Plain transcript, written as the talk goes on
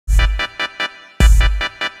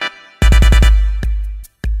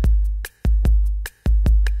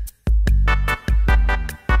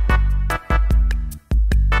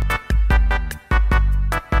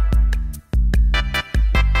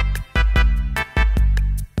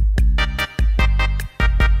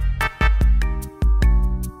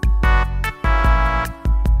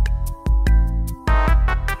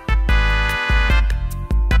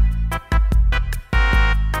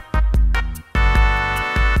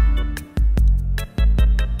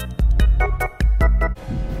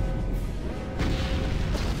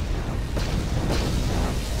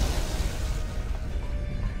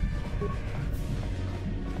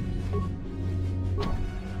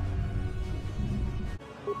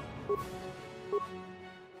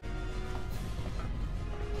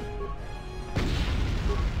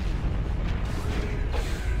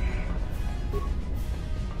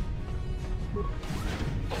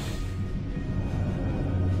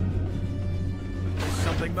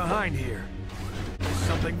something behind here. There's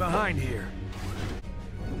something behind here.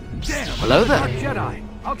 Damn! Hello there. Dark Jedi!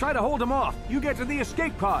 I'll try to hold him off. You get to the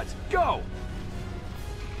escape pods. Go!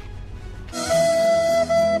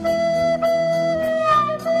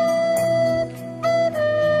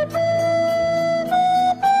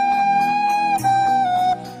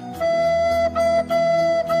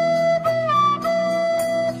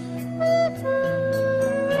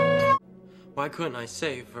 Why couldn't I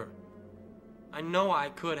save her? I know I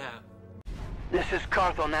could have. This is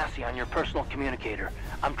Carth Onasi on your personal communicator.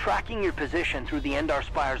 I'm tracking your position through the ENDAR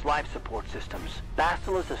SPIRE's life support systems.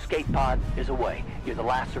 Bastila's escape pod is away. You're the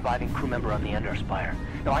last surviving crew member on the ENDAR SPIRE.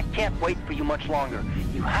 Now, I can't wait for you much longer.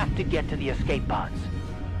 You have to get to the escape pods.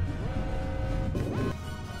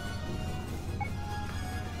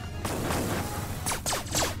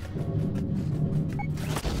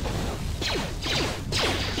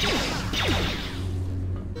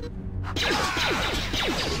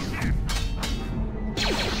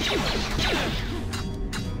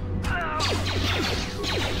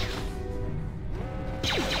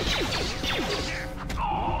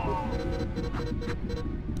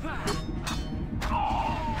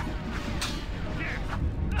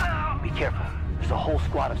 Be careful. There's a whole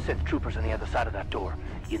squad of Sith troopers on the other side of that door.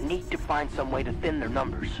 You need to find some way to thin their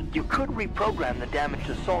numbers. You could reprogram the damaged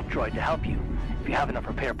assault droid to help you, if you have enough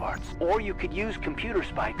repair parts. Or you could use computer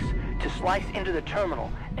spikes to slice into the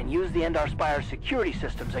terminal and use the ENDAR SPIRE security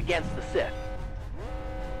systems against the Sith.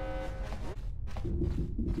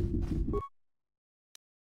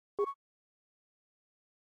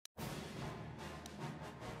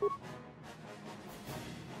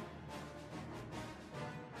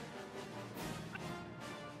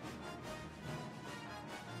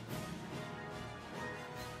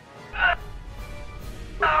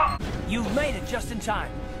 You've made it just in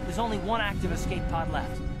time. There's only one active escape pod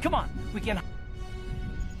left. Come on, we can...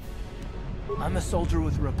 I'm a soldier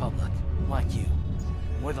with the Republic, like you.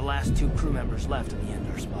 We're the last two crew members left in the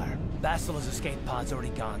ENDAR SPIRE. Bastila's escape pod's already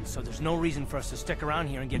gone, so there's no reason for us to stick around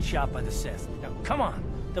here and get shot by the Sith. Now, come on.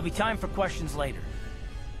 There'll be time for questions later.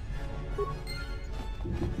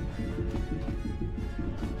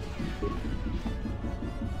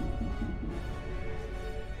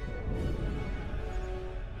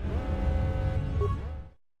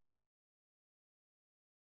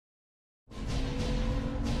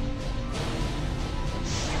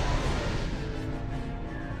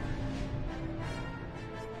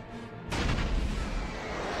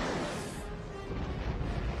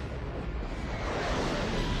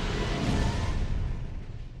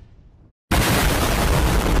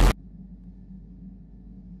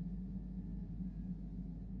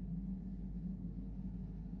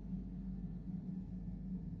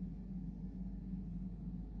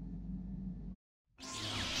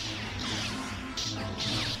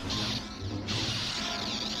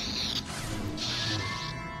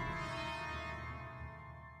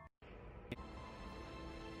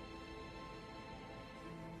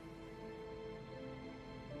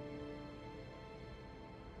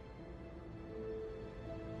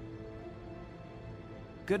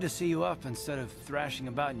 Good to see you up instead of thrashing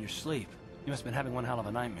about in your sleep. You must have been having one hell of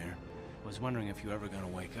a nightmare. I was wondering if you were ever going to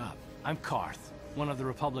wake up. I'm Carth, one of the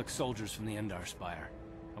Republic soldiers from the ENDAR SPIRE.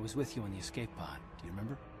 I was with you in the escape pod. Do you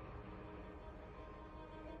remember?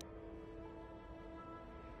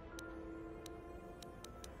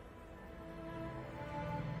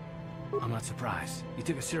 I'm not surprised. You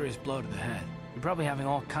took a serious blow to the head. You're probably having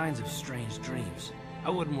all kinds of strange dreams. I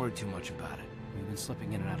wouldn't worry too much about it. We've been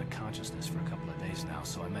slipping in and out of consciousness for a couple of days now,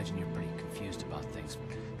 so I imagine you're pretty confused about things.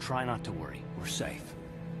 Try not to worry. We're safe.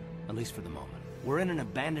 At least for the moment. We're in an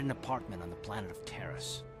abandoned apartment on the planet of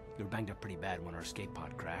Terrace. You were banged up pretty bad when our escape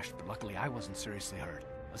pod crashed, but luckily I wasn't seriously hurt.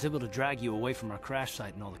 I was able to drag you away from our crash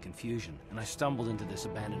site and all the confusion, and I stumbled into this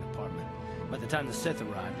abandoned apartment. By the time the Sith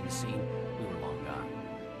arrived on the scene, we were long gone.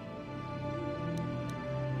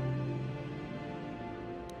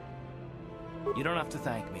 You don't have to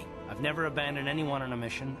thank me. I've never abandoned anyone on a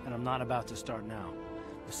mission, and I'm not about to start now.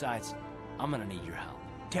 Besides, I'm gonna need your help.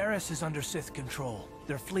 Terrace is under Sith control.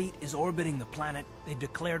 Their fleet is orbiting the planet, they've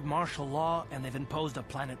declared martial law, and they've imposed a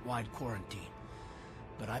planet-wide quarantine.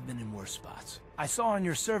 But I've been in worse spots. I saw on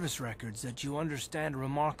your service records that you understand a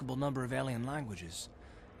remarkable number of alien languages.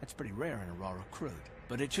 That's pretty rare in a raw recruit,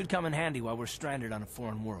 but it should come in handy while we're stranded on a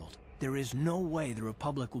foreign world. There is no way the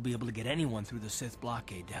Republic will be able to get anyone through the Sith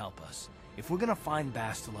blockade to help us. If we're gonna find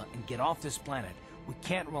Bastila and get off this planet, we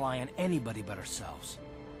can't rely on anybody but ourselves.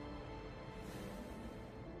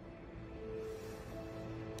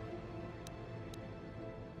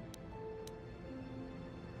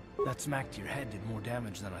 That smack to your head did more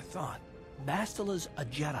damage than I thought. Bastila's a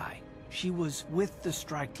Jedi. She was with the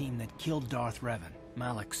strike team that killed Darth Revan,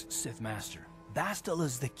 Malak's Sith Master.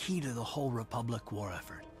 Bastila's the key to the whole Republic war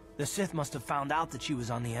effort. The Sith must have found out that she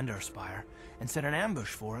was on the ENDAR Spire and set an ambush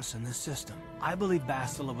for us in this system. I believe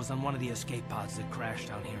Bastila was on one of the escape pods that crashed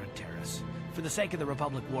down here in Terrace. For the sake of the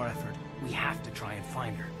Republic war effort, we have to try and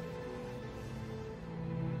find her.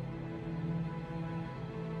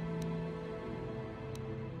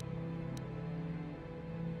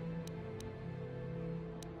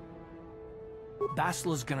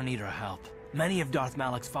 Bastila's gonna need our help. Many of Darth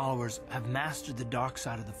Malak's followers have mastered the dark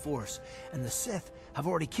side of the Force, and the Sith have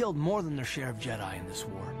already killed more than their share of Jedi in this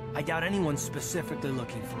war. I doubt anyone's specifically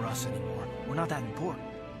looking for us anymore. We're not that important.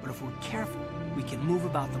 But if we're careful, we can move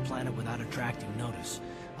about the planet without attracting notice,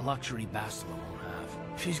 a luxury Bastila won't have.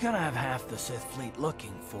 She's gonna have half the Sith fleet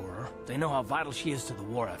looking for her. They know how vital she is to the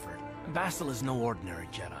war effort. And Bastila's no ordinary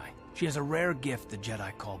Jedi. She has a rare gift the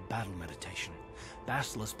Jedi call battle meditation.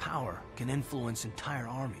 Bastila's power can influence entire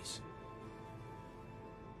armies.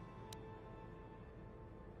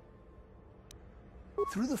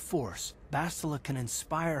 Through the Force, Bastila can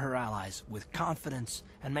inspire her allies with confidence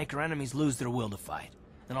and make her enemies lose their will to fight.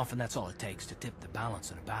 And often that's all it takes to tip the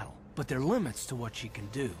balance in a battle. But there are limits to what she can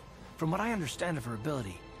do. From what I understand of her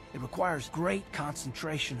ability, it requires great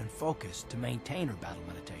concentration and focus to maintain her battle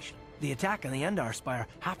meditation. The attack on the ENDAR Spire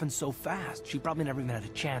happened so fast, she probably never even had a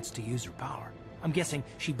chance to use her power. I'm guessing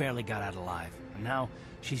she barely got out alive, and now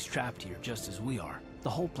she's trapped here just as we are. The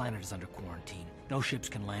whole planet is under quarantine. No ships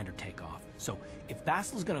can land or take off. So, if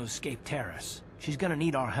Bastila's gonna escape Terrace, she's gonna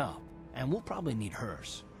need our help, and we'll probably need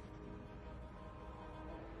hers.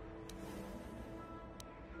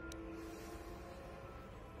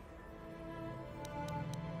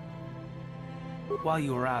 While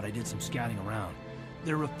you were out, I did some scouting around.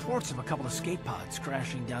 There are reports of a couple of escape pods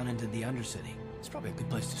crashing down into the Undercity. It's probably a good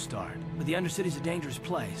place to start. But the Undercity's a dangerous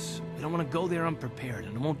place. We don't want to go there unprepared,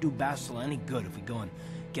 and it won't do Bastila any good if we go and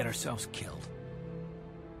get ourselves killed.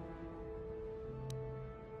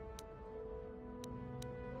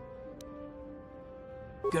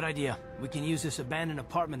 Good idea. We can use this abandoned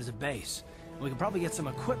apartment as a base. We can probably get some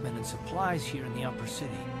equipment and supplies here in the upper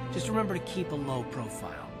city. Just remember to keep a low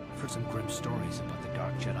profile. I've heard some grim stories about the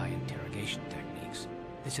Dark Jedi interrogation techniques.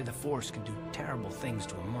 They say the Force can do terrible things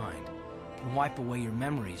to a mind. It can wipe away your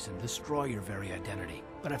memories and destroy your very identity.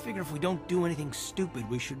 But I figure if we don't do anything stupid,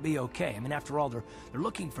 we should be okay. I mean, after all, they're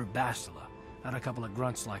looking for Bastila, not a couple of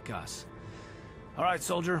grunts like us. All right,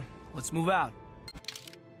 soldier, let's move out.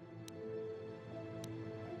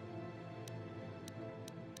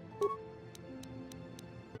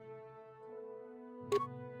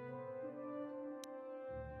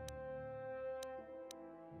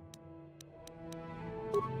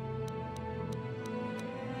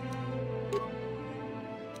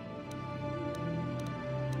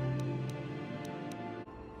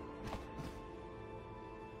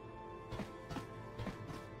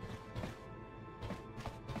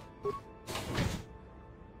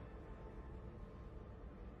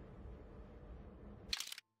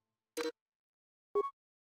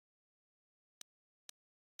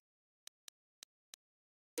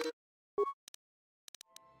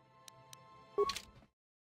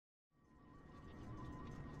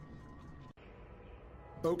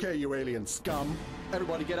 Okay, you alien scum.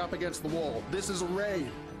 Everybody get up against the wall. This is a raid.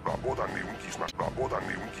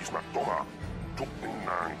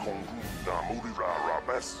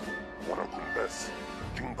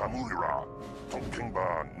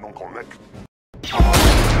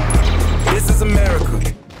 This is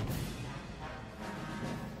America.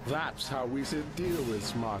 That's how we should deal with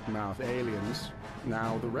smart-mouth aliens.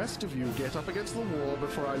 Now, the rest of you get up against the wall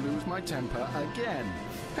before I lose my temper again.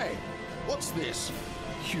 Hey, what's this?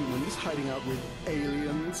 Humans hiding out with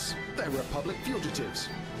aliens? They're Republic fugitives.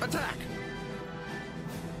 Attack!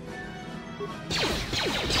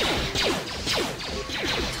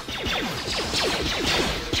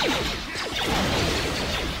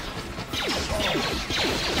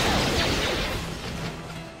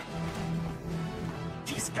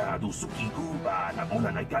 Ciscado sukiguba na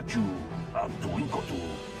bona na gachu. Ang tuwing ko to.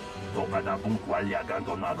 Toka na bungkwalya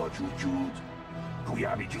ganto na go chut.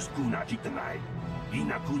 Kuyabi juskuna chitanay.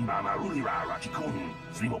 Ina kun mama rulira rachikun.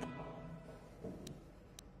 Slimo.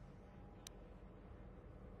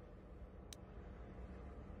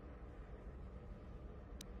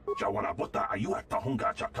 Jawana bota ayuak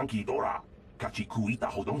tahonga cha kanki dora. Kachi kuita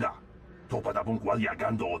hodonga. Topa da bungkwalya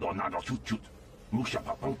gando do na go chut. Musha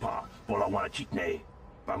papangpa bola wana chitne.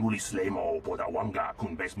 Pamuli slemo poda wanga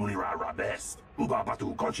kun bes mulira rabes. Uba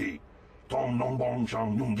batu konchi. Tong nongbong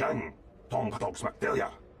shang yung yang. Tong katok smaktelia.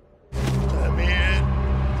 Let me in!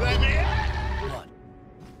 Let me in!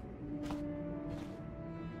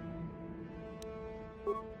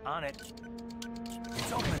 On it.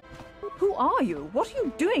 It's open. Who are you? What are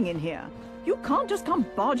you doing in here? You can't just come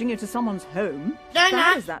barging into someone's home. No,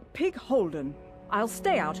 That no. is that pig Holden. I'll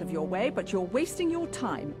stay out of your way, but you're wasting your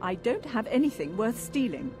time. I don't have anything worth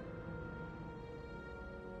stealing.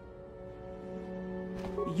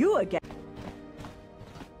 You again.